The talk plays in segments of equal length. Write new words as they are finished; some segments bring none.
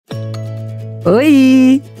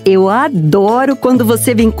Oi! Eu adoro quando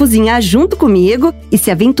você vem cozinhar junto comigo e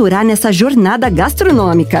se aventurar nessa jornada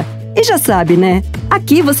gastronômica. E já sabe, né?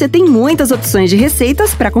 Aqui você tem muitas opções de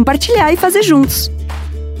receitas para compartilhar e fazer juntos.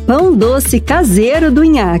 Pão doce caseiro do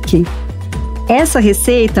nhaque. Essa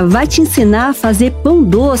receita vai te ensinar a fazer pão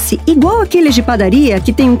doce igual aqueles de padaria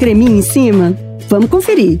que tem um creminho em cima. Vamos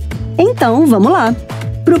conferir. Então, vamos lá!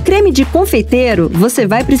 Para o creme de confeiteiro, você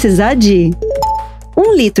vai precisar de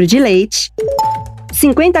 1 litro de leite,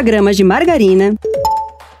 50 gramas de margarina,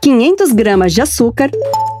 500 gramas de açúcar,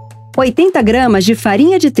 80 gramas de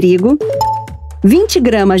farinha de trigo, 20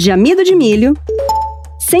 gramas de amido de milho,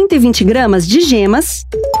 120 gramas de gemas,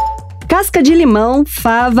 casca de limão,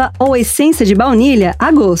 fava ou essência de baunilha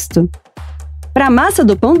a gosto. Para a massa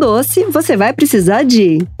do pão doce, você vai precisar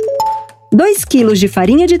de 2 kg de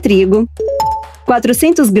farinha de trigo,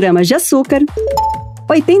 400 gramas de açúcar,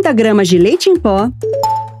 80 gramas de leite em pó,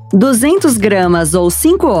 200 gramas ou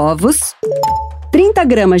 5 ovos, 30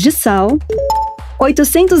 gramas de sal,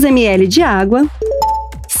 800 ml de água,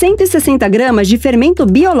 160 gramas de fermento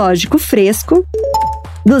biológico fresco,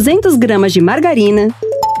 200 gramas de margarina,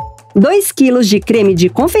 2 kg de creme de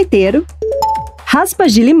confeiteiro,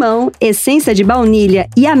 raspas de limão, essência de baunilha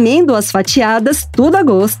e amêndoas fatiadas, tudo a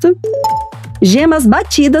gosto, gemas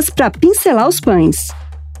batidas para pincelar os pães.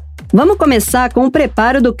 Vamos começar com o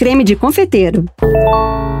preparo do creme de confeiteiro.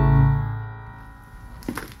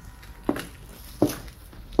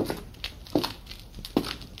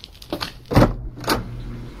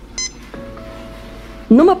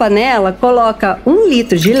 Numa panela, coloca 1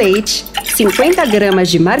 litro de leite, 50 gramas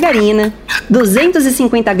de margarina,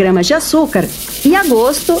 250 gramas de açúcar e, a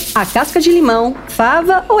gosto, a casca de limão,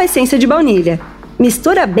 fava ou essência de baunilha.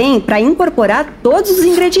 Mistura bem para incorporar todos os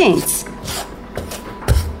ingredientes.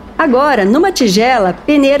 Agora, numa tigela,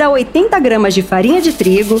 peneira 80 gramas de farinha de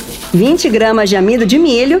trigo, 20 gramas de amido de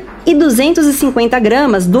milho e 250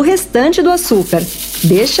 gramas do restante do açúcar.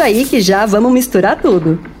 Deixa aí que já vamos misturar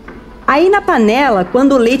tudo. Aí na panela,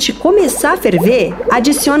 quando o leite começar a ferver,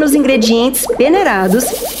 adicione os ingredientes peneirados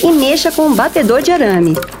e mexa com um batedor de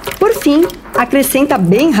arame. Por fim, acrescenta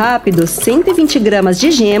bem rápido 120 gramas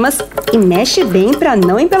de gemas e mexe bem para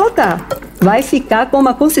não empelotar. Vai ficar com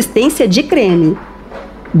uma consistência de creme.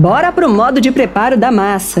 Bora pro modo de preparo da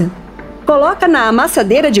massa. Coloca na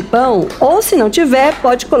amassadeira de pão, ou se não tiver,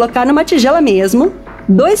 pode colocar numa tigela mesmo,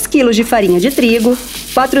 2 kg de farinha de trigo,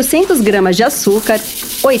 400 gramas de açúcar,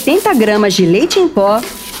 80 gramas de leite em pó,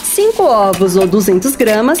 5 ovos ou 200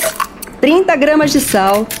 gramas, 30 gramas de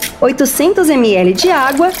sal, 800 ml de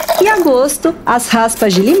água e, a gosto, as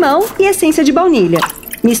raspas de limão e essência de baunilha.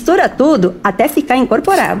 Mistura tudo até ficar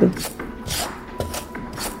incorporado.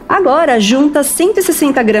 Agora, junta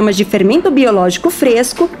 160 gramas de fermento biológico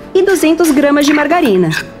fresco e 200 gramas de margarina.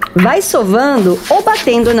 Vai sovando ou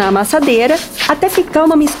batendo na amassadeira até ficar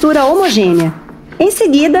uma mistura homogênea. Em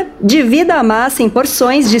seguida, divida a massa em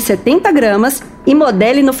porções de 70 gramas e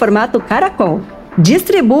modele no formato caracol.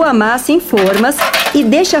 Distribua a massa em formas e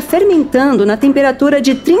deixa fermentando na temperatura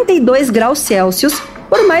de 32 graus Celsius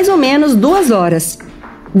por mais ou menos 2 horas.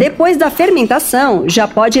 Depois da fermentação, já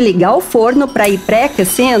pode ligar o forno para ir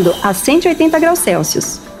pré-aquecendo a 180 graus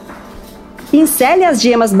Celsius. Pincele as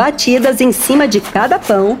gemas batidas em cima de cada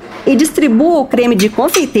pão e distribua o creme de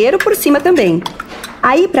confeiteiro por cima também.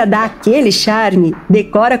 Aí, para dar aquele charme,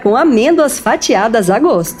 decora com amêndoas fatiadas a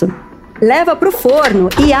gosto. Leva para o forno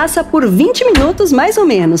e assa por 20 minutos mais ou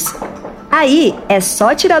menos. Aí, é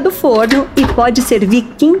só tirar do forno e pode servir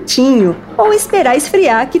quentinho ou esperar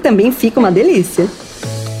esfriar, que também fica uma delícia.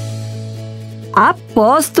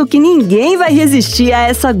 Aposto que ninguém vai resistir a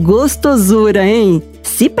essa gostosura, hein?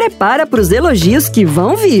 Se prepara para os elogios que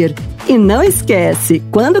vão vir. E não esquece,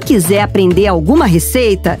 quando quiser aprender alguma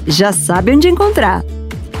receita, já sabe onde encontrar.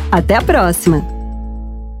 Até a próxima!